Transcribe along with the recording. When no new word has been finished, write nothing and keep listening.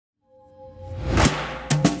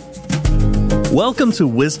Welcome to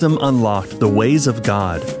Wisdom Unlocked, The Ways of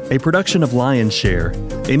God, a production of Lionshare,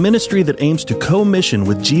 a ministry that aims to co-mission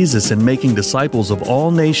with Jesus in making disciples of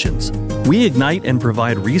all nations. We ignite and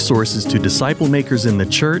provide resources to disciple makers in the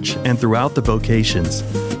church and throughout the vocations.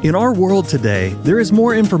 In our world today, there is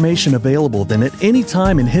more information available than at any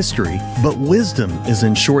time in history, but wisdom is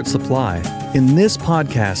in short supply. In this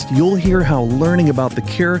podcast, you'll hear how learning about the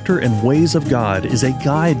character and ways of God is a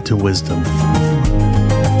guide to wisdom.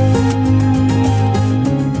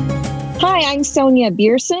 Hi, I'm Sonia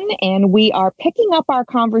Bierson, and we are picking up our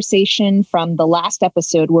conversation from the last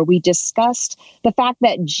episode where we discussed the fact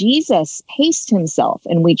that Jesus paced himself,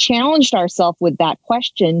 and we challenged ourselves with that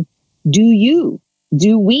question, do you,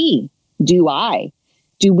 do we, do I,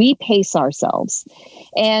 do we pace ourselves?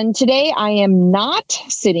 And today I am not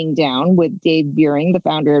sitting down with Dave Buehring, the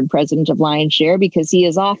founder and president of Lionshare, because he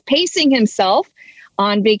is off pacing himself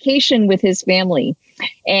on vacation with his family.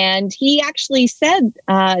 And he actually said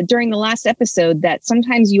during the last episode that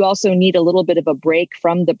sometimes you also need a little bit of a break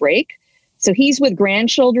from the break. So he's with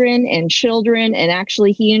grandchildren and children, and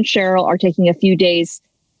actually he and Cheryl are taking a few days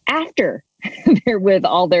after they're with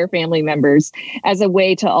all their family members as a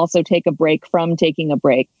way to also take a break from taking a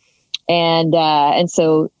break. And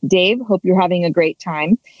so, Dave, hope you're having a great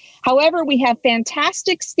time. However, we have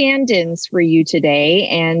fantastic stand-ins for you today,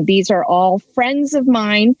 and these are all friends of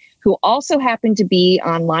mine who also happen to be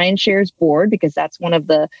on Lionshare's board, because that's one of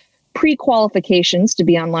the pre-qualifications to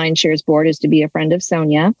be on Lionshare's board is to be a friend of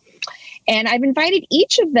Sonia. And I've invited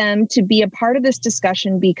each of them to be a part of this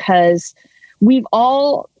discussion because we've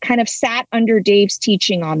all kind of sat under Dave's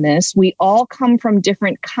teaching on this. We all come from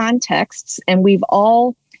different contexts, and we've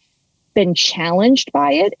all been challenged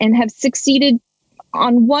by it and have succeeded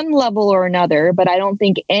on one level or another, but I don't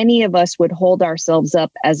think any of us would hold ourselves up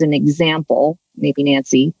as an example, maybe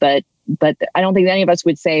Nancy, but I don't think any of us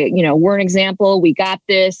would say, you know, we're an example, we got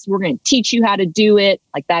this, we're going to teach you how to do it.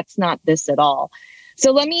 Like, that's not this at all.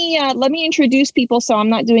 So let me introduce people so I'm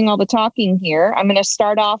not doing all the talking here. I'm going to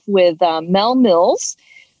start off with Mel Mills,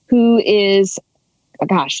 who is,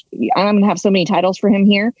 gosh, I'm going to have so many titles for him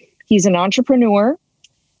here. He's an entrepreneur.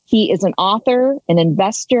 He is an author, an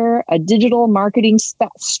investor, a digital marketing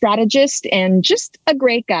strategist, and just a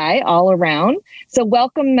great guy all around. So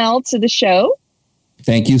welcome, Mel, to the show.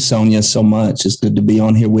 Thank you, Sonia, so much. It's good to be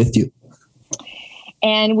on here with you.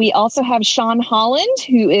 And we also have Sean Holland,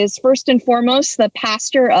 who is first and foremost the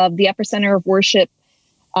pastor of the Epicenter of Worship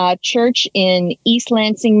Church in East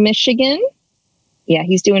Lansing, Michigan. Yeah,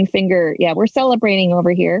 he's doing we're celebrating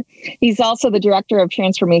over here. He's also the director of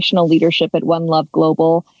transformational leadership at One Love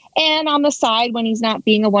Global. And on the side, when he's not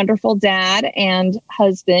being a wonderful dad and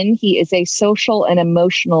husband, he is a social and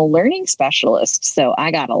emotional learning specialist. So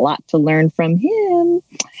I got a lot to learn from him.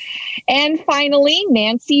 And finally,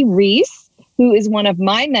 Nancy Reese, who is one of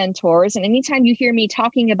my mentors. And anytime you hear me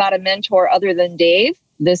talking about a mentor other than Dave,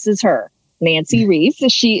 this is her, Nancy Reese.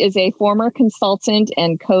 She is a former consultant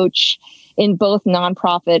and coach in both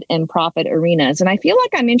nonprofit and profit arenas. And I feel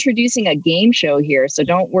like I'm introducing a game show here. So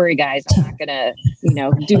don't worry, guys. I'm not going to,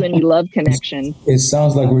 do any love connection. It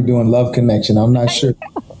sounds like we're doing love connection. I'm not sure.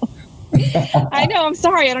 I know. I'm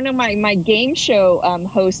sorry. I don't know. My game show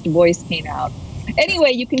host voice came out.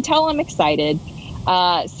 Anyway, you can tell I'm excited.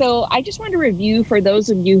 So I just want to review for those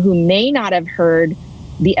of you who may not have heard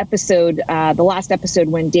the episode, the last episode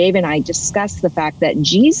when Dave and I discussed the fact that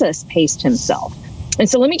Jesus paced himself. And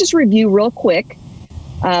so let me just review real quick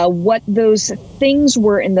what those things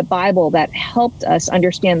were in the Bible that helped us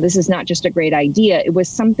understand this is not just a great idea. It was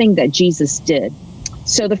something that Jesus did.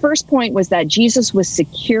 So the first point was that Jesus was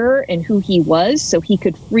secure in who he was, so he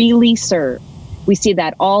could freely serve. We see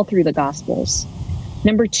that all through the Gospels.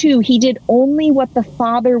 Number two, he did only what the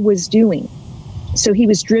Father was doing. So he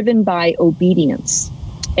was driven by obedience.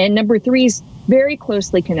 And number three is very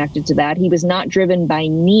closely connected to that. He was not driven by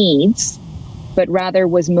needs, but rather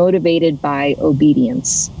was motivated by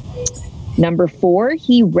obedience. Number four,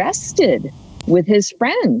 he rested with his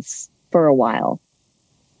friends for a while.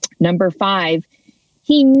 Number five,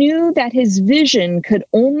 he knew that his vision could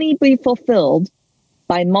only be fulfilled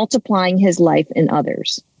by multiplying his life in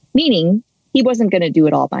others, meaning he wasn't going to do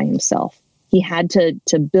it all by himself. He had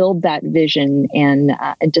to build that vision and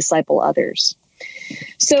disciple others.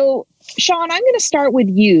 So, Sean, I'm going to start with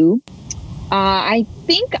you. I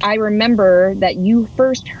think I remember that you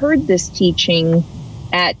first heard this teaching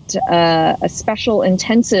at a special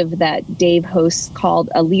intensive that Dave hosts called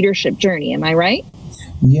A Leadership Journey. Am I right?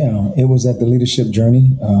 Yeah, it was at the Leadership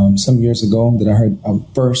Journey some years ago that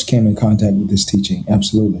I first came in contact with this teaching.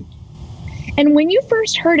 Absolutely. And when you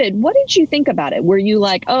first heard it, what did you think about it? Were you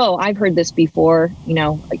like, oh, I've heard this before,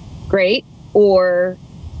 like, great? or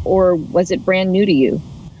was it brand new to you?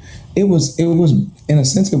 It was in a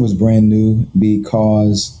sense, it was brand new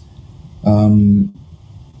because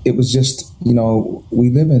it was just, we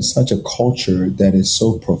live in such a culture that is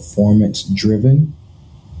so performance driven,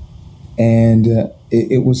 and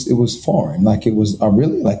it was foreign. Like, it was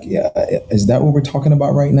really like, yeah, is that what we're talking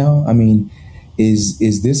about right now? I mean, is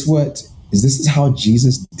this how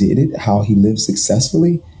Jesus did it? How he lived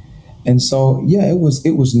successfully? And so, yeah, it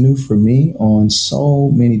was new for me on so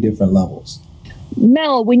many different levels.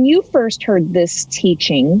 Mel, when you first heard this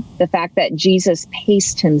teaching, the fact that Jesus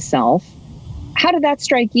paced himself, how did that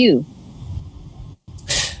strike you?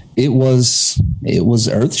 It was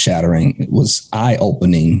earth-shattering. It was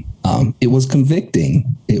eye-opening. It was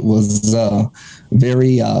convicting. It was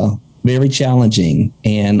very challenging,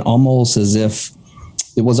 and almost as if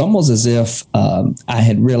I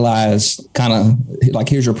had realized, kind of like,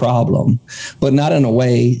 here's your problem, but not in a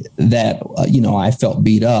way that, I felt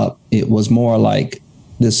beat up. It was more like,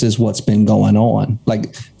 this is what's been going on.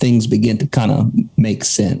 Like, things begin to kind of make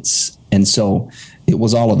sense. And so it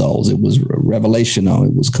was all of those. It was revelational.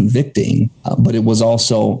 It was convicting, but it was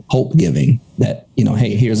also hope giving that,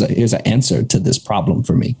 hey, here's an answer to this problem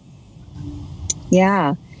for me.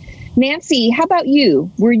 Yeah. Nancy, how about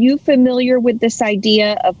you? Were you familiar with this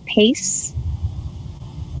idea of pace?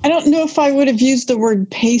 I don't know if I would have used the word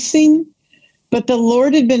pacing, but the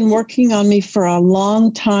Lord had been working on me for a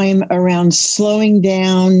long time around slowing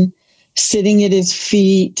down, sitting at his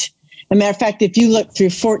feet. As a matter of fact, if you look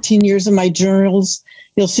through 14 years of my journals,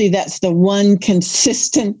 you'll see that's the one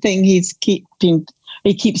consistent thing he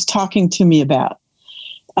keeps talking to me about.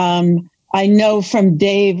 I know from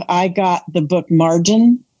Dave, I got the book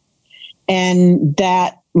Margin, and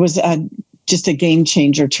that was just a game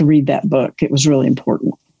changer to read that book. It was really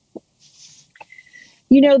important.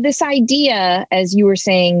 This idea, as you were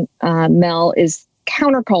saying, Mel, is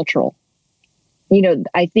countercultural.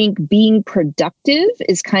 I think being productive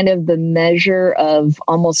is kind of the measure of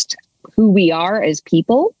almost who we are as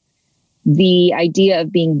people. The idea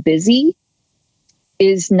of being busy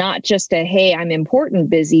is not just a, hey, I'm important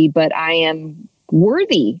busy, but I am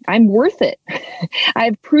worthy. I'm worth it.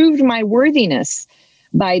 I've proved my worthiness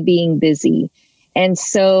by being busy. And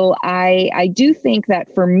so I do think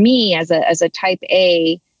that for me as a type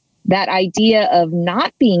A, that idea of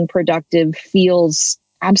not being productive feels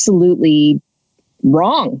absolutely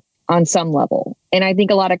wrong on some level. And I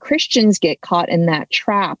think a lot of Christians get caught in that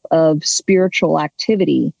trap of spiritual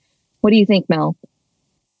activity. What do you think, Mel?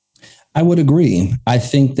 I would agree. I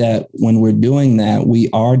think that when we're doing that, we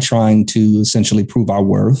are trying to essentially prove our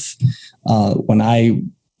worth. When I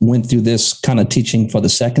went through this kind of teaching for the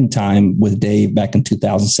second time with Dave back in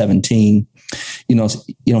 2017,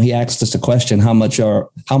 he asked us a question: how much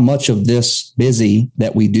of this busy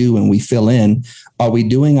that we do and we fill in are we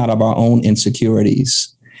doing out of our own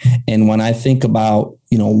insecurities? And when I think about,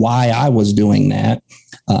 why I was doing that,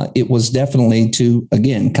 it was definitely to,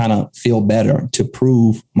 again, kind of feel better, to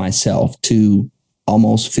prove myself, to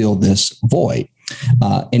almost fill this void.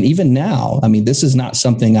 And even now, I mean, this is not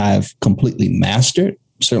something I've completely mastered,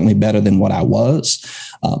 certainly better than what I was.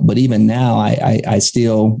 But even now, I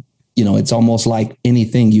still, it's almost like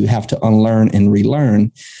anything you have to unlearn and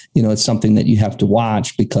relearn. It's something that you have to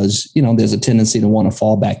watch because, there's a tendency to want to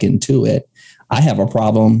fall back into it. I have a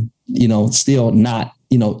problem, still not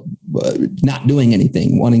doing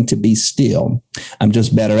anything, wanting to be still. I'm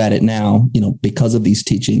just better at it now, because of these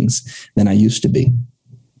teachings than I used to be.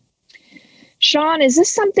 Sean, is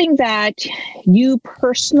this something that you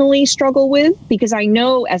personally struggle with? Because I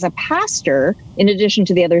know as a pastor, in addition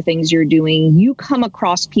to the other things you're doing, you come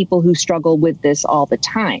across people who struggle with this all the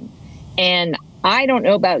time. And I don't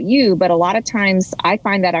know about you, but a lot of times I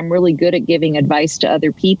find that I'm really good at giving advice to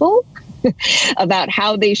other people about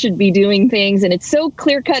how they should be doing things. And it's so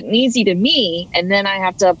clear cut and easy to me. And then I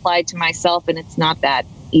have to apply it to myself, and it's not that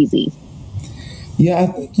easy. Yeah, I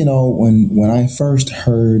think, when I first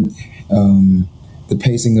heard the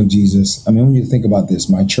pacing of Jesus, I mean, when you think about this,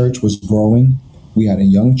 my church was growing. We had a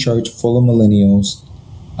young church full of millennials.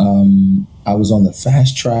 I was on the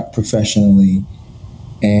fast track professionally,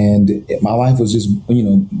 and my life was just,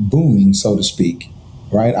 booming, so to speak,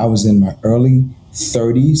 right? I was in my early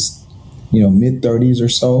 30s, mid 30s or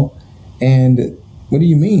so. And what do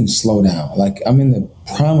you mean slow down? Like, I'm in the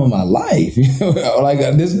prime of my life. Like,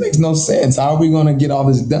 this makes no sense. How are we going to get all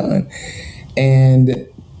this done? And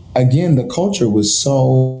again, the culture was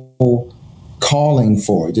so calling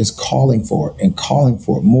for it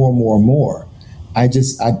more and more and more. I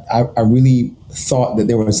really thought that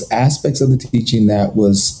there was aspects of the teaching that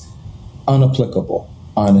was unapplicable,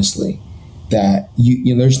 honestly. that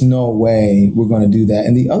there's no way we're going to do that.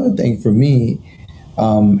 And the other thing for me,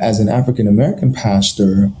 as an African American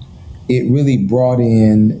pastor, it really brought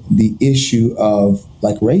in the issue of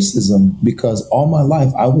like racism, because all my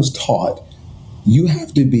life I was taught you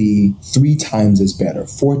have to be 3 times as better,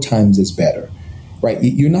 4 times as better, right?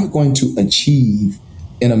 You're not going to achieve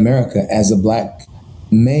in America as a Black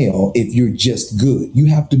male if you're just good. You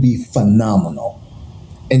have to be phenomenal.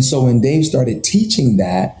 And so when Dave started teaching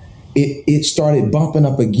that, it started bumping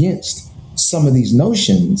up against some of these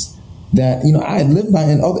notions that, I had lived by,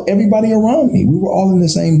 and everybody around me, we were all in the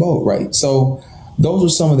same boat, right? So those are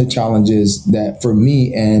some of the challenges that for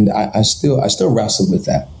me, and I still wrestle with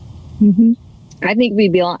that. Mm-hmm. I think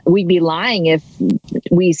we'd be lying if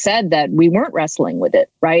we said that we weren't wrestling with it,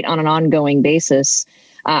 right, on an ongoing basis.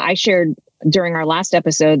 I shared during our last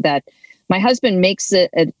episode that my husband makes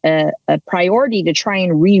it a priority to try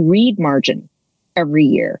and reread Margin every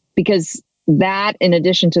year, because that, in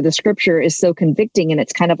addition to the scripture, is so convicting, and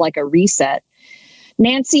it's kind of like a reset.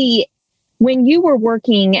 Nancy, when you were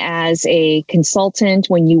working as a consultant,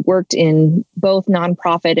 when you worked in both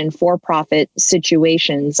nonprofit and for-profit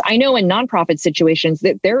situations, I know in nonprofit situations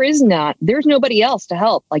that there's nobody else to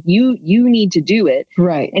help. Like you need to do it.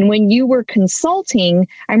 Right. And when you were consulting,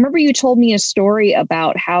 I remember you told me a story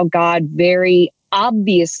about how God very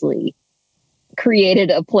obviously created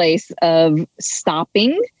a place of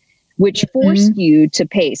stopping, which forced you to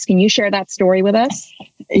pace. Can you share that story with us?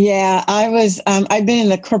 Yeah, I've been in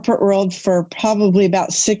the corporate world for probably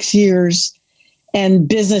about 6 years, and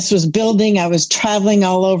business was building. I was traveling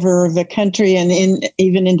all over the country and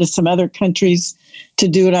even into some other countries to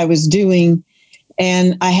do what I was doing.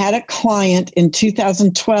 And I had a client in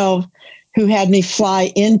 2012 who had me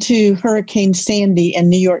fly into Hurricane Sandy in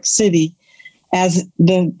New York City as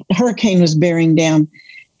the hurricane was bearing down.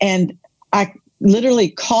 And I literally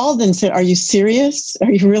called and said, "Are you serious? Are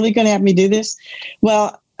you really going to have me do this?"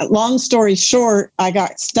 Well, long story short, I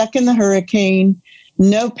got stuck in the hurricane,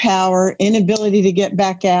 no power, inability to get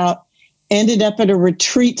back out, ended up at a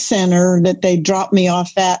retreat center that they dropped me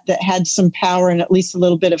off at that had some power and at least a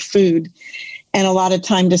little bit of food and a lot of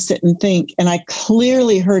time to sit and think. And I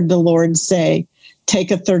clearly heard the Lord say, "Take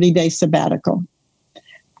a 30-day sabbatical."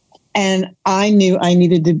 And I knew I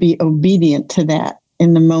needed to be obedient to that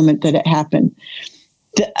in the moment that it happened.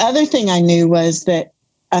 The other thing I knew was that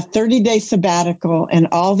a 30-day sabbatical and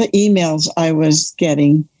all the emails I was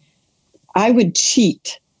getting, I would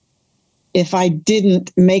cheat if I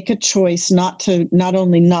didn't make a choice not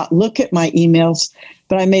only not look at my emails,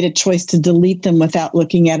 but I made a choice to delete them without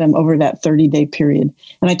looking at them over that 30-day period.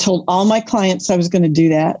 And I told all my clients I was going to do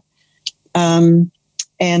that,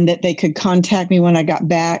 and that they could contact me when I got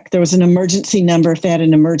back. There was an emergency number. If they had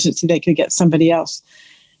an emergency, they could get somebody else.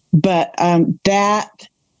 But that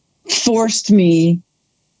forced me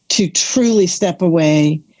to truly step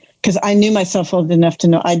away, because I knew myself old enough to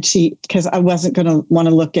know I'd cheat, because I wasn't going to want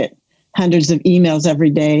to look at hundreds of emails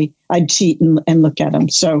every day. I'd cheat and look at them.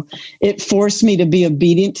 So it forced me to be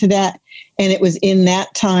obedient to that. And it was in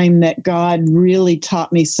that time that God really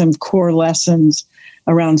taught me some core lessons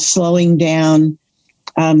around slowing down,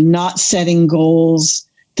 not setting goals,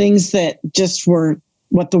 things that just were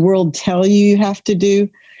what the world tell you have to do.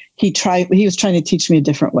 He was trying to teach me a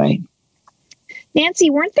different way. Nancy,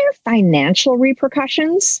 weren't there financial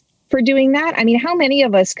repercussions for doing that? I mean, how many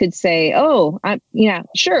of us could say, "Oh,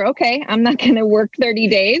 sure, okay, I'm not going to work 30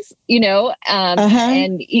 days," and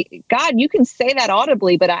God, you can say that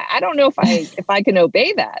audibly, but I don't know if I can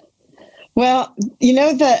obey that. Well,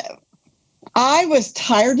 that I was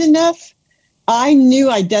tired enough. I knew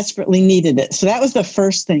I desperately needed it. So that was the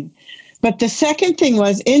first thing. But the second thing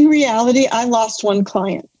was, in reality, I lost one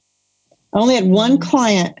client. I only had one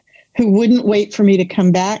client who wouldn't wait for me to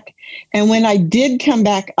come back. And when I did come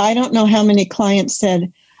back, I don't know how many clients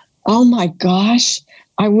said, "Oh my gosh,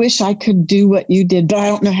 I wish I could do what you did, but I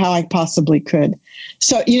don't know how I possibly could."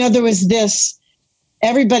 So, there was this,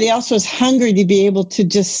 everybody else was hungry to be able to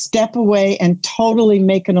just step away and totally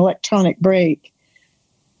make an electronic break,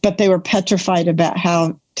 but they were petrified about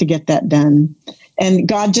how to get that done. And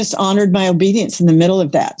God just honored my obedience in the middle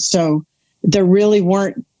of that. So there really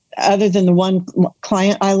weren't, other than the one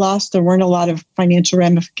client I lost, there weren't a lot of financial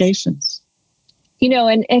ramifications.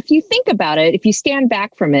 And if you think about it, if you stand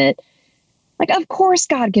back from it, like, of course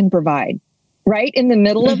God can provide, right? In the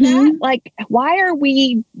middle of that, like, why are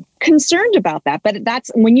we concerned about that? But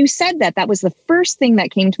that's, when you said that, that was the first thing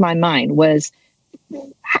that came to my mind was,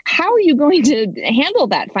 how are you going to handle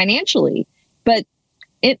that financially? But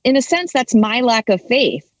in a sense, that's my lack of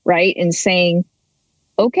faith, right? In saying,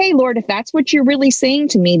 okay, Lord, if that's what you're really saying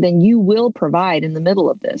to me, then you will provide in the middle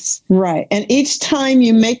of this. Right. And each time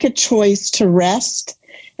you make a choice to rest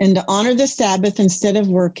and to honor the Sabbath instead of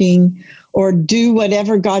working or do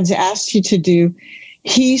whatever God's asked you to do,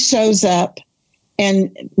 he shows up,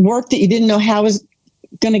 and work that you didn't know how was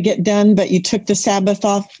going to get done, but you took the Sabbath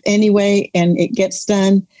off anyway, and it gets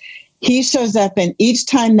done. He shows up, and each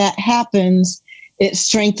time that happens, it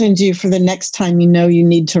strengthens you for the next time you know you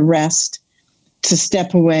need to rest, to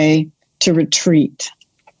step away, to retreat.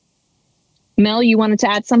 Mel, you wanted to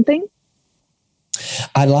add something?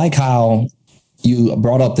 I like how you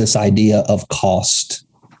brought up this idea of cost.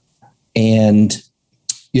 And,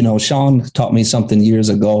 Sean taught me something years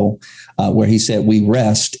ago where he said we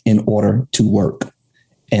rest in order to work.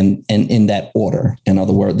 And in that order, in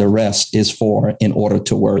other words, the rest is in order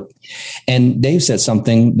to work. And Dave said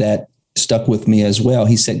something that stuck with me as well.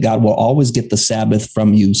 He said, God will always get the Sabbath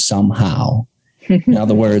from you somehow. In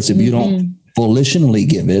other words, if you don't volitionally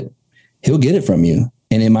give it, he'll get it from you.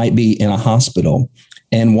 And it might be in a hospital.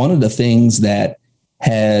 And one of the things that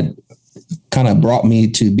had kind of brought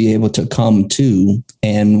me to be able to come to,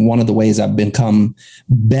 and one of the ways I've become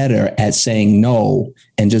better at saying no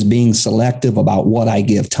and just being selective about what I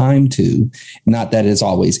give time to, not that it's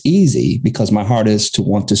always easy, because my heart is to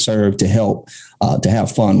want to serve, to help, to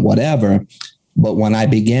have fun, whatever. But when I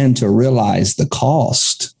began to realize the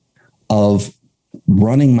cost of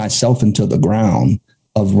running myself into the ground,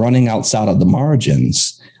 of running outside of the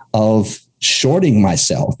margins, of shorting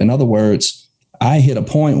myself. In other words, I hit a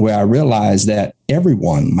point where I realized that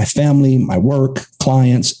everyone, my family, my work,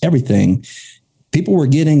 clients, everything, people were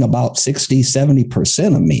getting about 60,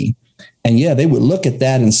 70% of me. And yeah, they would look at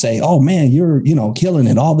that and say, oh man, you're, killing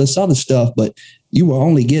it, all this other stuff, but you were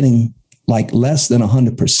only getting like less than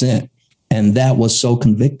 100%. And that was so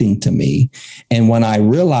convicting to me. And when I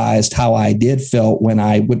realized how I did felt when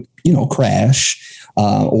I would, crash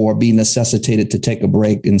or be necessitated to take a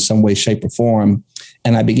break in some way, shape, or form,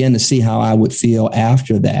 and I began to see how I would feel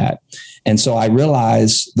after that. And so I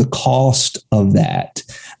realized the cost of that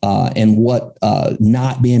and what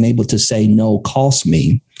not being able to say no cost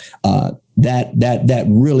me. That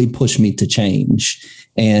really pushed me to change.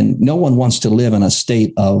 And no one wants to live in a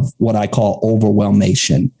state of what I call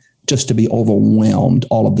overwhelmation, just to be overwhelmed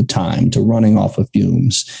all of the time, to running off of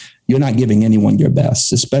fumes. You're not giving anyone your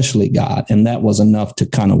best, especially God. And that was enough to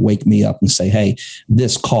kind of wake me up and say, hey,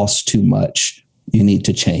 this costs too much. You need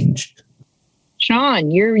to change.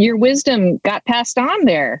 Sean, your wisdom got passed on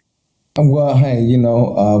there. Well, hey,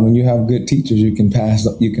 when you have good teachers, you can pass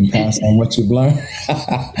on what you've learned.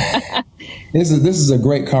 This is a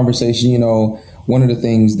great conversation. One of the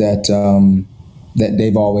things that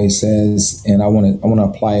Dave always says, and I want to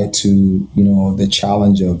apply it to the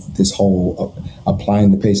challenge of this whole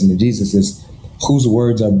applying the pacing of Jesus, is whose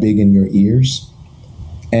words are big in your ears.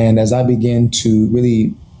 And as I begin to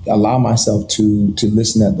really allow myself to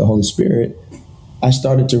listen at the Holy Spirit, I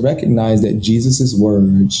started to recognize that Jesus's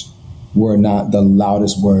words were not the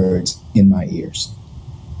loudest words in my ears.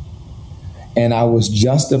 And I was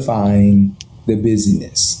justifying the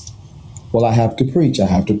busyness. Well, I have to preach. I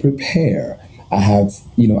have to prepare. I have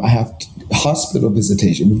hospital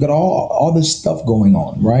visitation. We've got all this stuff going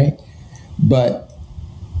on, right? But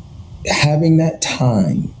having that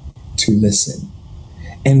time to listen,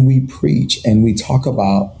 and we preach and we talk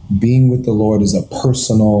about being with the Lord as a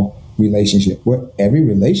personal relationship, where every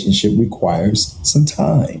relationship requires some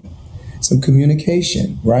time, some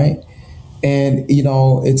communication, right? And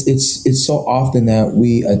it's so often that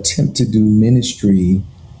we attempt to do ministry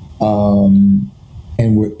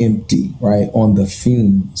and we're empty, right, on the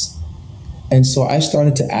fumes. And so I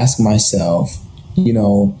started to ask myself,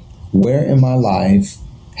 where in my life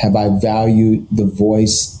have I valued the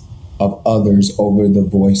voice of others over the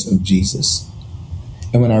voice of Jesus?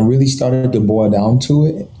 And when I really started to boil down to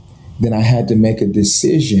it, then I had to make a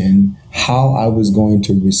decision how I was going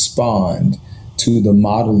to respond to the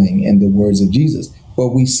modeling and the words of Jesus.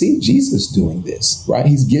 Well, we see Jesus doing this, right?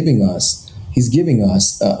 He's giving us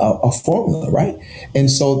a formula, right? And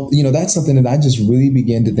so, that's something that I just really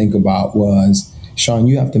began to think about was, Sean,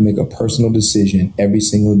 you have to make a personal decision every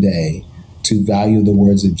single day to value the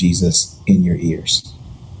words of Jesus in your ears.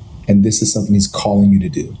 And this is something he's calling you to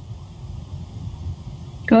do.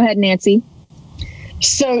 Go ahead, Nancy.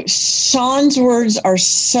 So Sean's words are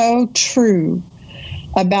so true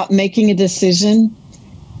about making a decision.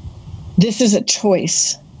 This is a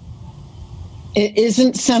choice. It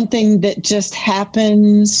isn't something that just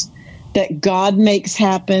happens, that God makes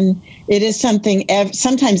happen. It is something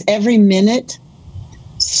sometimes every minute,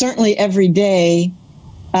 certainly every day.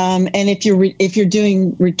 And if you're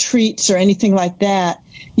doing retreats or anything like that,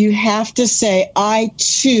 You have to say, I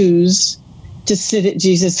choose to sit at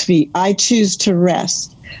Jesus' feet. I choose to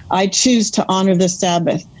rest. I choose to honor the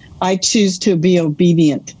Sabbath. I choose to be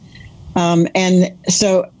obedient. And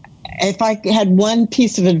so if I had one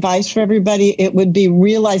piece of advice for everybody, it would be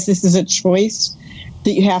realize this is a choice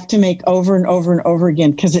that you have to make over and over and over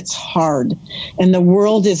again, because it's hard. And the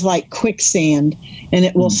world is like quicksand, and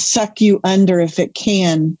it will suck you under if it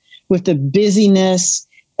can, with the busyness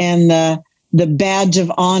and the badge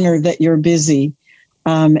of honor that you're busy.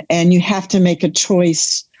 And you have to make a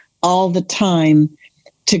choice all the time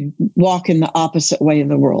to walk in the opposite way of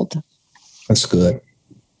the world. That's good.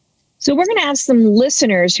 So we're going to have some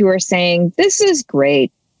listeners who are saying, this is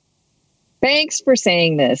great. Thanks for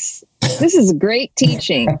saying this. This is great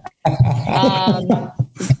teaching.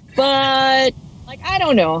 But I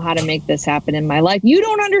don't know how to make this happen in my life. You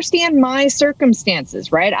don't understand my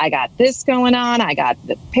circumstances, right? I got this going on. I got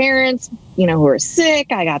the parents, who are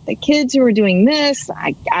sick. I got the kids who are doing this.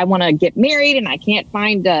 I want to get married and I can't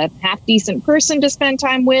find a half decent person to spend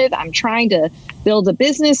time with. I'm trying to build a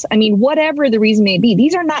business. I mean, whatever the reason may be,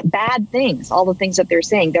 these are not bad things. All the things that they're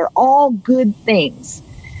saying, they're all good things.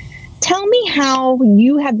 Tell me how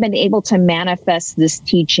you have been able to manifest this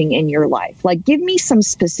teaching in your life. Give me some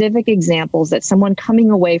specific examples that someone coming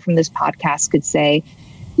away from this podcast could say,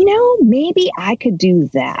 maybe I could do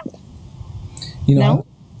that. No?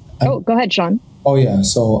 Go ahead, Sean. Oh, yeah.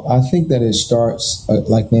 So I think that it starts,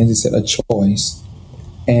 like Nancy said, a choice,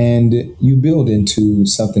 and you build into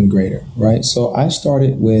something greater, right? So I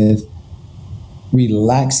started with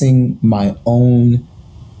relaxing my own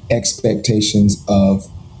expectations of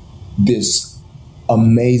this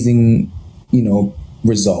amazing,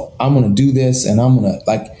 result. I'm going to do this, and I'm going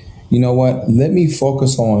to let me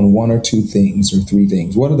focus on one or two things or three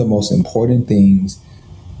things. What are the most important things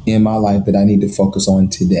in my life that I need to focus on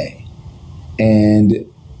today? And,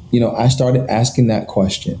 I started asking that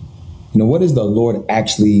question. What is the Lord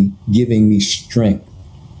actually giving me strength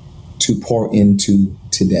to pour into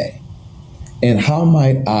today? And how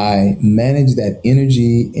might I manage that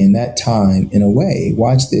energy and that time in a way,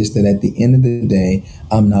 watch this, that at the end of the day,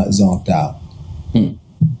 I'm not zonked out,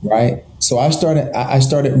 right? So I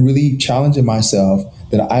started really challenging myself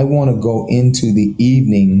that I want to go into the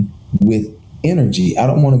evening with energy. I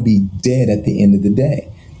don't want to be dead at the end of the day.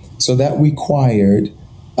 So that required,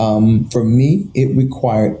 for me, it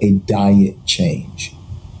required a diet change,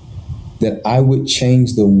 that I would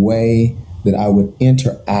change the way that I would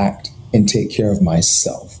interact and take care of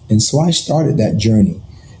myself. And so I started that journey.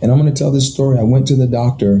 And I'm going to tell this story. I went to the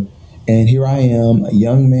doctor, and here I am, a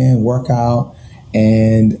young man, workout,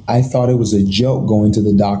 and I thought it was a joke going to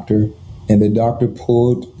the doctor. And the doctor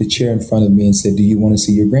pulled the chair in front of me and said, "Do you want to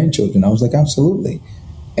see your grandchildren?" I was like, "Absolutely."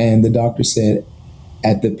 And the doctor said,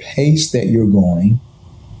 "At the pace that you're going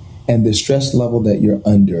and the stress level that you're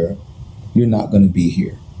under, you're not going to be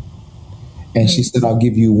here." And she said, "I'll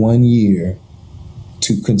give you 1 year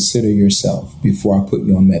to consider yourself before I put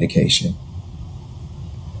you on medication."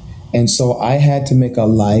 And so I had to make a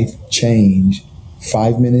life change.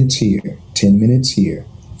 5 minutes here, 10 minutes here,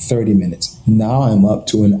 30 minutes. Now I'm up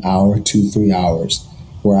to an hour, 2-3 hours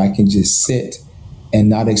where I can just sit and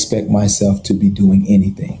not expect myself to be doing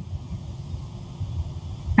anything.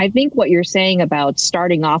 I think what you're saying about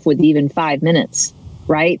starting off with even 5 minutes,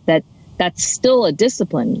 right? That's still a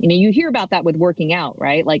discipline. You hear about that with working out,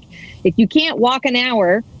 right? If you can't walk an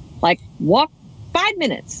hour, walk 5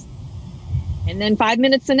 minutes, and then 5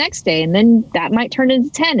 minutes the next day. And then that might turn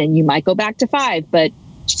into 10, and you might go back to 5, but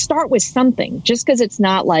start with something, just because it's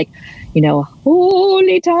not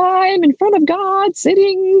holy time in front of God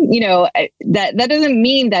sitting, that doesn't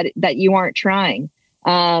mean that you aren't trying.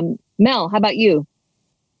 Mel, how about you?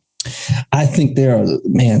 I think there are,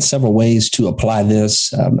 several ways to apply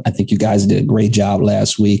this. I think you guys did a great job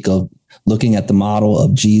last week of looking at the model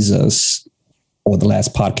of Jesus, or the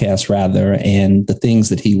last podcast rather, and the things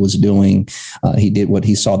that he was doing. He did what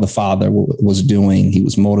he saw the Father was doing. He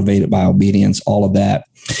was motivated by obedience, all of that.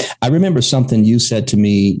 I remember something you said to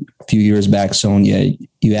me a few years back, Sonia.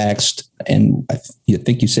 You asked, and I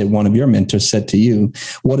think you said one of your mentors said to you,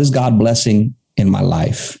 "What is God blessing in my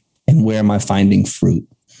life, and where am I finding fruit?"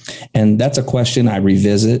 And that's a question I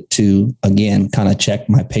revisit to, again, kind of check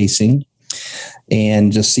my pacing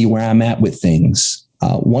and just see where I'm at with things.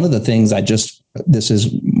 One of the things this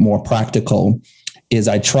is more practical, is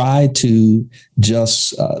I try to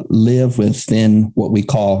just live within what we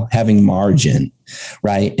call having margin,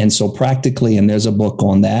 right? And so practically, and there's a book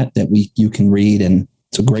on that you can read, and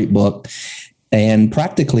it's a great book. And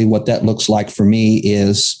practically what that looks like for me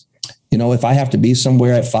is, if I have to be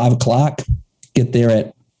somewhere at 5 o'clock, get there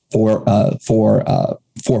at 4:45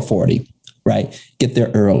 4:40, right? Get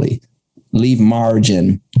there early, leave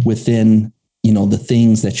margin within, the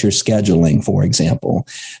things that you're scheduling. For example,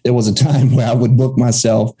 there was a time where I would book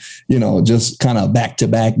myself, just kind of back to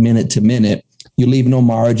back, minute to minute. You leave no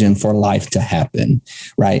margin for life to happen,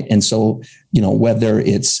 right? And so, whether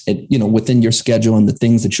it's, within your schedule and the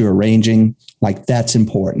things that you're arranging, like that's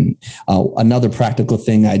important. Another practical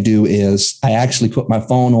thing I do is I actually put my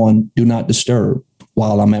phone on Do Not Disturb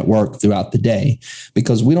while I'm at work throughout the day,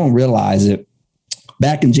 because we don't realize it.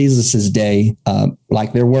 Back in Jesus's day,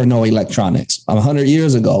 like there were no electronics. 100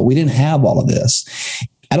 years ago, we didn't have all of this.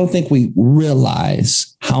 I don't think we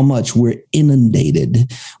realize how much we're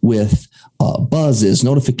inundated with buzzes,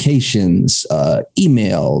 notifications,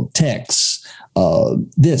 email, texts,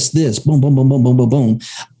 this, boom, boom, boom, boom, boom, boom, boom.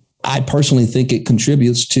 I personally think it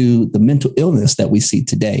contributes to the mental illness that we see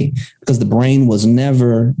today, because the brain was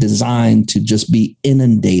never designed to just be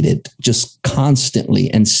inundated just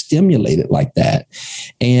constantly and stimulated like that.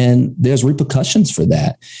 And there's repercussions for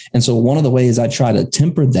that. And so one of the ways I try to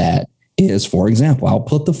temper that is, for example, I'll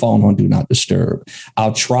put the phone on Do Not Disturb.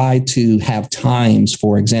 I'll try to have times,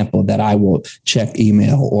 for example, that I will check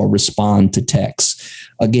email or respond to texts.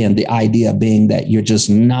 Again, the idea being that you're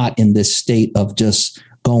just not in this state of just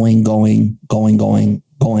going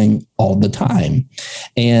all the time.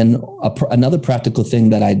 And another practical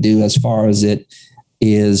thing that I do as far as it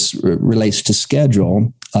is relates to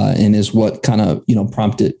schedule, and is what kind of,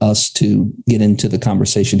 prompted us to get into the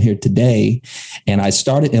conversation here today. And I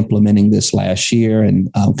started implementing this last year and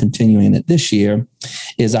continuing it this year,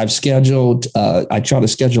 is I try to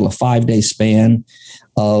schedule a 5-day span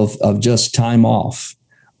of just time off.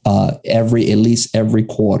 At least every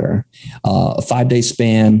quarter, a 5-day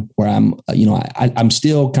span where I'm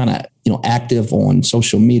still kind of, active on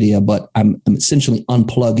social media, but I'm essentially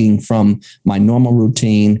unplugging from my normal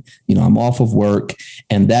routine. I'm off of work,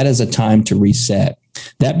 and that is a time to reset.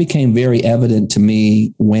 That became very evident to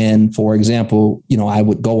me when, for example, I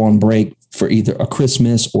would go on break for either a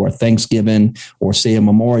Christmas or a Thanksgiving or say a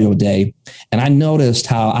Memorial Day. And I noticed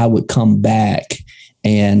how I would come back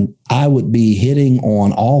and I would be hitting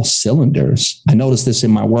on all cylinders. I noticed this in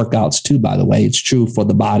my workouts too, by the way. It's true for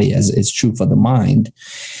the body as it's true for the mind.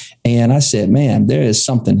 And I said, man, there is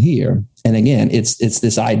something here. And again, it's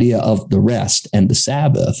this idea of the rest and the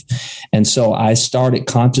Sabbath. And so I started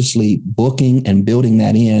consciously booking and building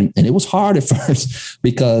that in. And it was hard at first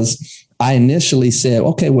because I initially said,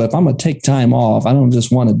 okay, well, if I'm going to take time off, I don't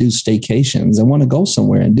just want to do staycations. I want to go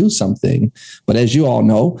somewhere and do something. But as you all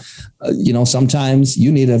know, sometimes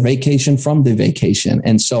you need a vacation from the vacation.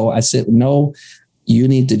 And so I said, no, you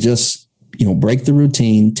need to just, break the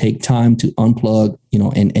routine, take time to unplug,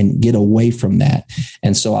 and get away from that.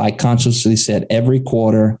 And so I consciously said every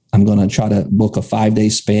quarter, I'm going to try to book a 5-day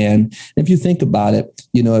span. If you think about it,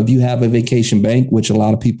 if you have a vacation bank, which a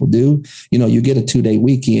lot of people do, you get a 2-day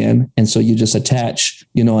weekend. And so you just attach,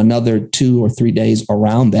 another 2 or 3 days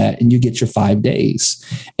around that, and you get your 5 days.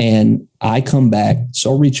 And I come back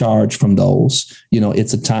so recharged from those.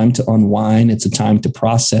 It's a time to unwind. It's a time to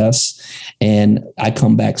process. And I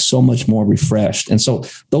come back so much more refreshed. And so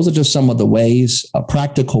those are just some of the ways,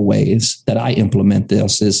 practical ways that I implement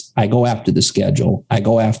this. Is I go after the schedule. I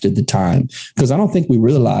go after the time, because I don't think we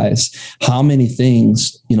realize how many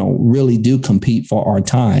things, really do compete for our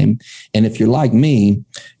time. And if you're like me,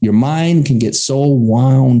 your mind can get so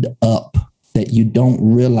wound up that you don't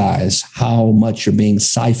realize how much you're being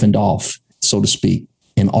siphoned off, so to speak,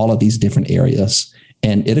 in all of these different areas.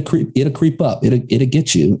 And it'll creep up. It'll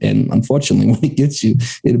get you. And unfortunately, when it gets you,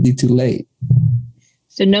 it'll be too late.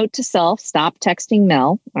 So note to self, stop texting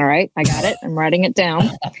Mel. All right, I got it. I'm writing it down.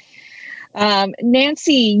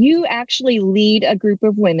 Nancy, you actually lead a group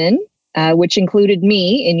of women, which included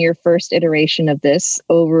me in your first iteration of this.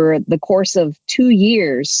 Over the course of 2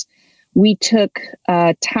 years, we took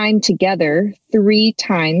time together 3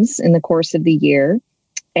 times in the course of the year.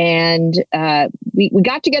 And we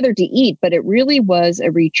got together to eat, but it really was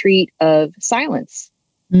a retreat of silence,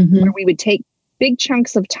 where we would take big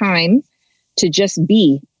chunks of time to just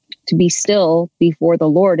be still before the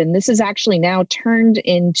Lord. And this is actually now turned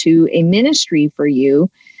into a ministry for you.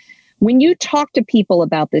 When you talk to people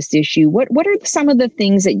about this issue, what are some of the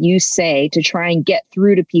things that you say to try and get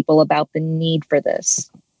through to people about the need for this?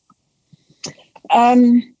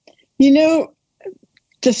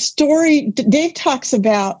 The story, Dave talks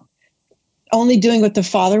about only doing what the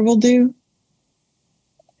Father will do.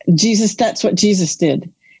 That's what Jesus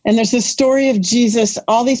did. And there's a story of Jesus.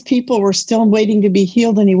 All these people were still waiting to be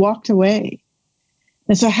healed, and he walked away.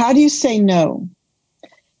 And so how do you say no?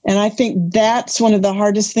 And I think that's one of the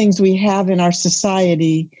hardest things we have in our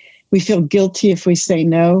society We feel guilty if we say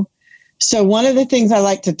no. So one of the things I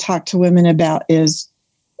like to talk to women about is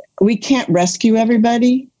we can't rescue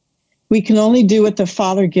everybody. We can only do what the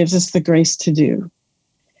Father gives us the grace to do.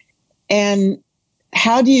 And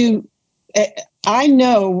how do you, I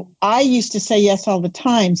know I used to say yes all the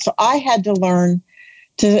time. So I had to learn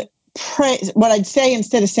to pray. What I'd say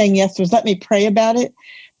instead of saying yes was, let me pray about it.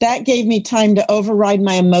 That gave me time to override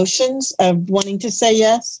my emotions of wanting to say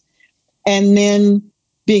yes. And then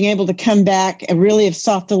being able to come back and really have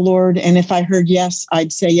sought the Lord. And if I heard yes,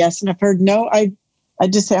 I'd say yes. And if I heard no, I'd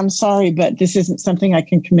just say, I'm sorry, but this isn't something I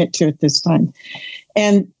can commit to at this time.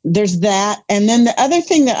 And there's that. And then the other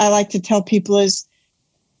thing that I like to tell people is,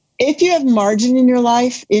 if you have margin in your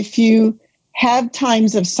life, if you have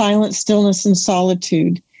times of silence, stillness, and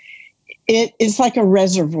solitude, it is like a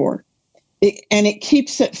reservoir, and it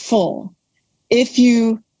keeps it full. If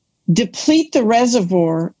you deplete the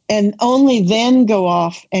reservoir and only then go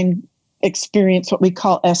off and experience what we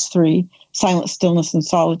call S3, silence, stillness, and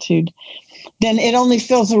solitude, then it only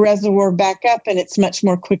fills the reservoir back up and it's much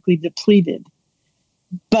more quickly depleted.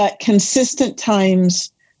 But consistent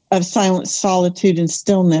times of silence, solitude, and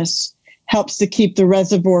stillness helps to keep the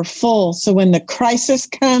reservoir full. So when the crisis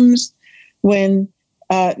comes, when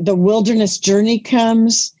the wilderness journey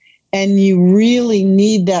comes, and you really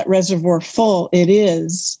need that reservoir full, it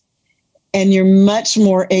is. And you're much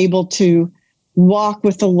more able to walk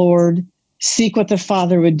with the Lord, seek what the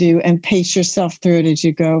Father would do, and pace yourself through it as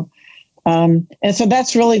you go. And so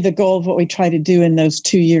that's really the goal of what we try to do in those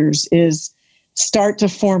 2 years, is start to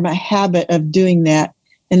form a habit of doing that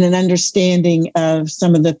and an understanding of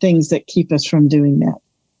some of the things that keep us from doing that.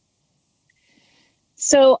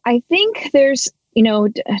 So I think there's,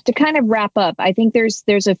 to kind of wrap up, I think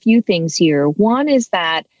there's a few things here. One is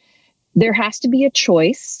that there has to be a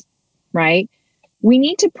choice, right? We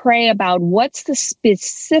need to pray about what's the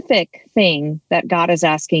specific thing that God is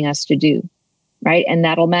asking us to do, right? And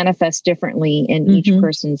that'll manifest differently in each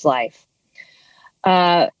person's life.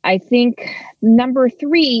 I think number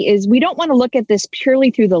 3 is we don't want to look at this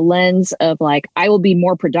purely through the lens of like, I will be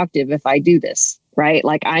more productive if I do this, right?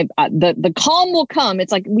 Like the calm will come.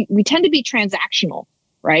 It's like we tend to be transactional,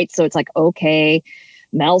 right? So it's like, okay,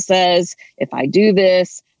 Mel says, if I do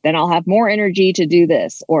this, then I'll have more energy to do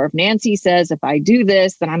this. Or if Nancy says, if I do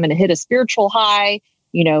this, then I'm going to hit a spiritual high,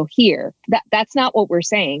 here. That's not what we're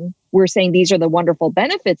saying. We're saying these are the wonderful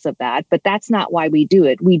benefits of that, but that's not why we do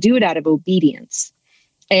it. We do it out of obedience.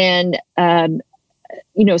 And,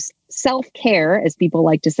 self-care, as people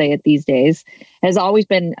like to say it these days, has always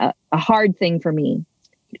been a hard thing for me.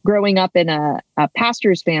 Growing up in a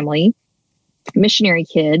pastor's family, missionary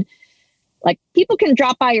kid, like people can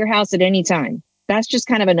drop by your house at any time. That's just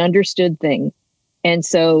kind of an understood thing. And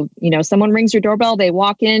so, someone rings your doorbell, they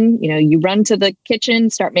walk in, you run to the kitchen,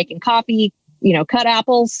 start making coffee, cut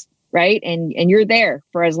apples, right? And you're there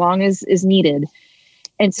for as long as is needed.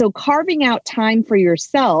 And so carving out time for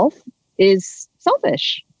yourself is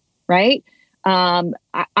selfish, right?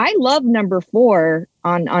 I love number 4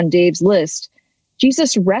 on Dave's list.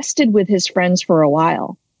 Jesus rested with his friends for a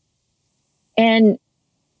while. And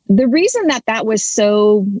the reason that was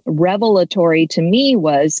so revelatory to me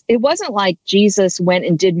was it wasn't like Jesus went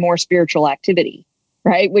and did more spiritual activity,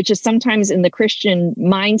 right? Which is sometimes in the Christian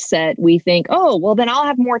mindset, we think, oh, well, then I'll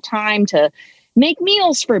have more time to make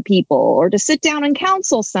meals for people or to sit down and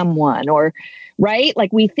counsel someone, or, right?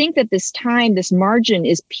 Like we think that this time, this margin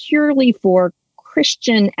is purely for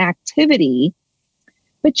Christian activity,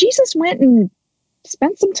 but Jesus went and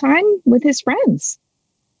spent some time with his friends.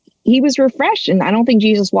 He was refreshed, and I don't think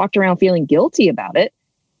Jesus walked around feeling guilty about it.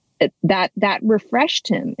 That refreshed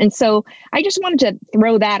him. And so I just wanted to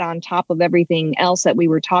throw that on top of everything else that we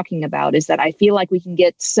were talking about, is that I feel like we can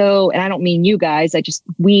get so, and I don't mean you guys,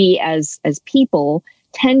 we as people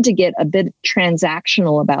tend to get a bit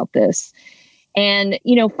transactional about this. And,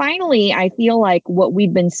 finally, I feel like what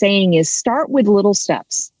we've been saying is start with little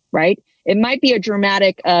steps, right? It might be a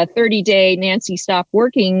dramatic 30-day Nancy stop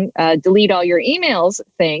working, delete all your emails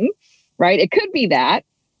thing, right? It could be that.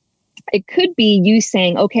 It could be you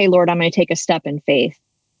saying, okay, Lord, I'm going to take a step in faith.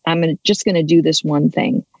 I'm just going to do this one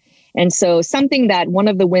thing. And so something that one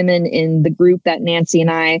of the women in the group that Nancy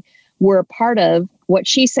and I were a part of, what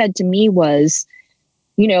she said to me was,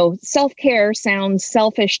 self-care sounds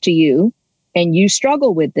selfish to you and you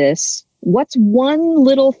struggle with this. What's one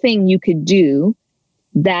little thing you could do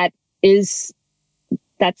that's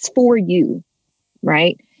for you,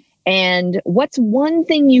 right? And what's one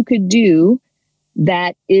thing you could do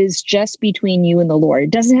that is just between you and the Lord?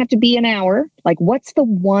 It doesn't have to be an hour. Like, what's the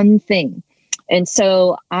one thing? And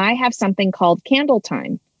so I have something called candle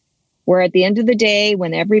time. where at the end of the day,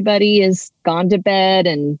 when everybody is gone to bed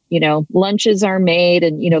and, lunches are made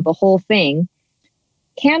and, the whole thing,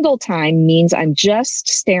 candle time means I'm just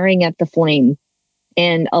staring at the flame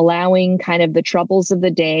and allowing kind of the troubles of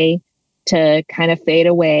the day to kind of fade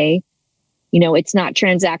away. It's not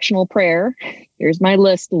transactional prayer. Here's my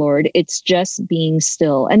list, Lord. It's just being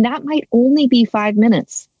still. And that might only be 5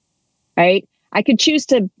 minutes, right? I could choose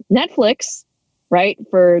to Netflix, right,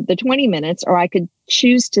 for the 20 minutes, or I could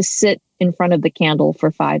choose to sit in front of the candle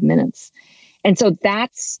for 5 minutes. And so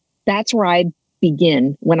that's where I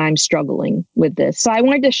begin when I'm struggling with this. So I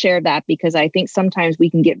wanted to share that because I think sometimes we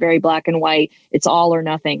can get very black and white. It's all or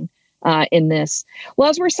nothing in this. Well,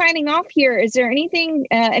 as we're signing off here, is there anything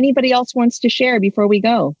anybody else wants to share before we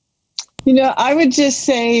go? I would just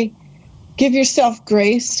say, give yourself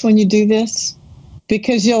grace when you do this,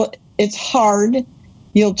 because it's hard.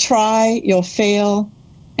 You'll try, you'll fail,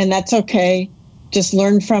 and that's okay. Just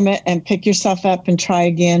learn from it and pick yourself up and try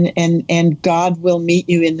again. And God will meet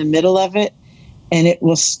you in the middle of it, and it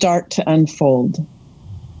will start to unfold.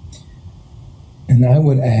 And I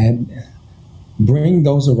would add, bring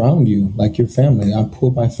those around you, like your family. I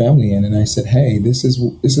pulled my family in and I said, hey, this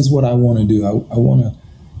is what I want to do. I want to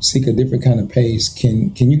seek a different kind of pace.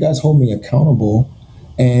 Can you guys hold me accountable?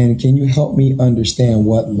 And can you help me understand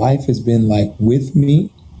what life has been like with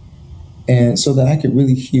me? And so that I could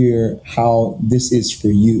really hear how this is for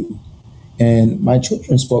you. And my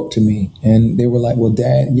children spoke to me and they were like, well,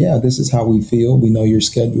 Dad, yeah, this is how we feel. We know your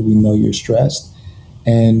schedule. We know you're stressed.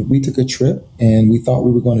 And we took a trip and we thought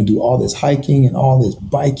we were going to do all this hiking and all this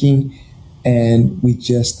biking. And we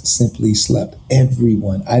just simply slept.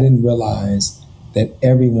 Everyone. I didn't realize that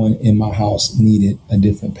everyone in my house needed a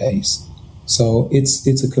different pace. So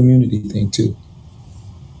it's a community thing too.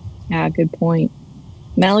 Yeah, good point.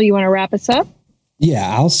 Mel, you want to wrap us up?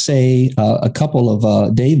 Yeah, I'll say a couple of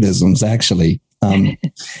Davisms, actually. Not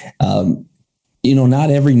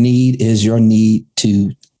every need is your need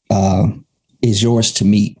to is yours to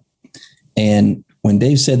meet. And when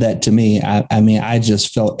Dave said that to me, I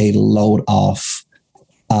just felt a load off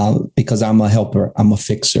because I'm a helper, I'm a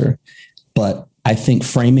fixer. But I think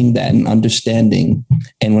framing that and understanding,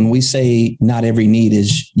 and when we say not every need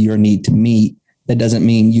is your need to meet, that doesn't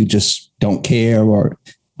mean you just don't care or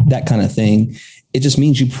that kind of thing. It just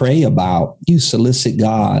means you pray about, you solicit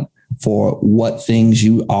God for what things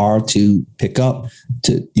you are to pick up,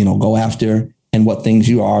 to, go after, and what things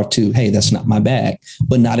you are to, hey, that's not my bag.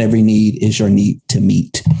 But not every need is your need to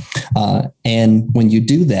meet. And when you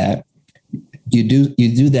do that, you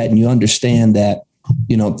do that and you understand that,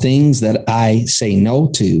 things that I say no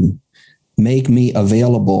to make me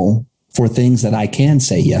available for things that I can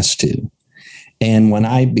say yes to. And when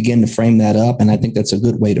I begin to frame that up, and I think that's a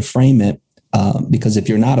good way to frame it, because if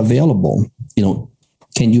you're not available,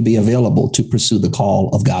 can you be available to pursue the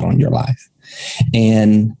call of God on your life?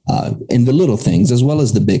 And in the little things as well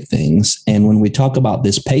as the big things. And when we talk about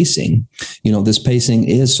this pacing, this pacing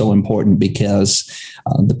is so important because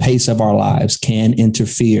the pace of our lives can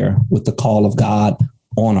interfere with the call of God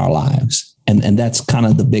on our lives. And that's kind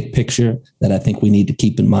of the big picture that I think we need to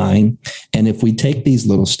keep in mind. And if we take these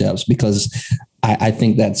little steps, because I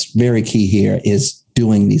think that's very key here, is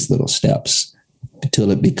doing these little steps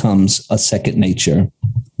until it becomes a second nature,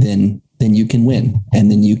 then you can win.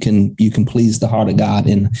 And then you can please the heart of God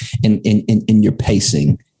in your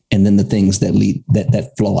pacing, and then the things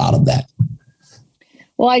that flow out of that.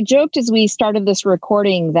 Well, I joked as we started this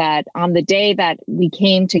recording that on the day that we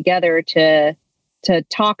came together to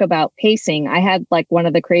talk about pacing, I had like one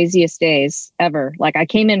of the craziest days ever. Like I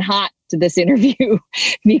came in hot to this interview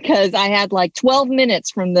because I had like 12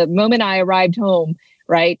 minutes from the moment I arrived home,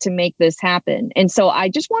 right, to make this happen. And so I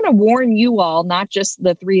just want to warn you all, not just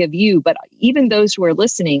the three of you, but even those who are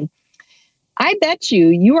listening, I bet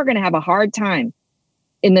you are going to have a hard time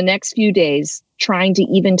in the next few days trying to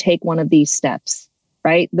even take one of these steps,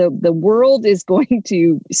 right? The world is going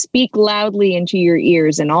to speak loudly into your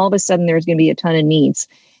ears, and all of a sudden there's going to be a ton of needs.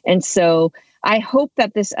 And so I hope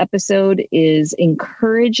that this episode is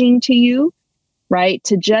encouraging to you, right,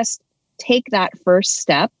 to just take that first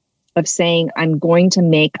step of saying, I'm going to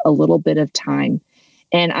make a little bit of time.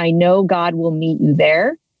 And I know God will meet you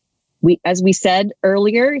there. As we said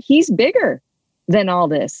earlier, he's bigger than all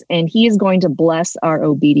this, and he is going to bless our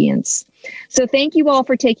obedience. So thank you all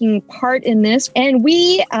for taking part in this. And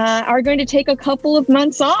we are going to take a couple of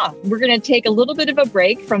months off. We're going to take a little bit of a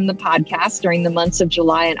break from the podcast during the months of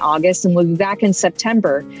July and August, and we'll be back in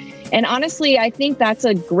September. And honestly, I think that's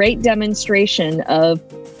a great demonstration of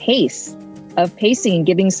pacing and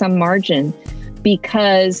giving some margin,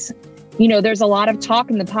 because there's a lot of talk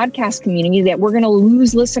in the podcast community that we're going to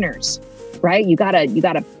lose listeners, right? You gotta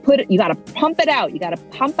pump it out. You gotta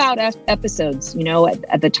pump out episodes,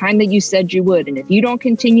 at the time that you said you would. And if you don't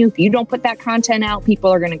continue, if you don't put that content out, people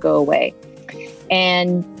are going to go away.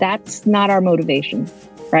 And that's not our motivation,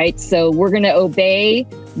 right? So we're going to obey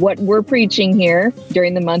what we're preaching here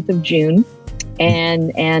during the month of June.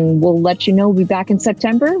 And we'll let you know. We'll be back in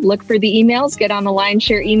September. Look for the emails. Get on the Lion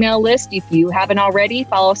Share email list. If you haven't already,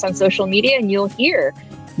 follow us on social media, and you'll hear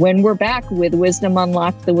when we're back with Wisdom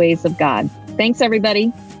Unlocked, the Ways of God. Thanks,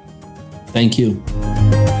 everybody. Thank you.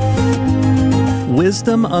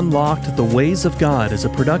 Wisdom Unlocked, the Ways of God is a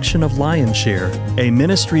production of Lion Share, a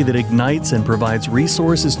ministry that ignites and provides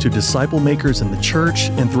resources to disciple makers in the church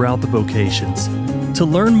and throughout the vocations. To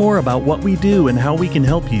learn more about what we do and how we can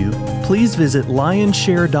help you, please visit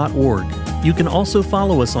lionshare.org. You can also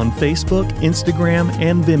follow us on Facebook, Instagram,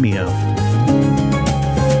 and Vimeo.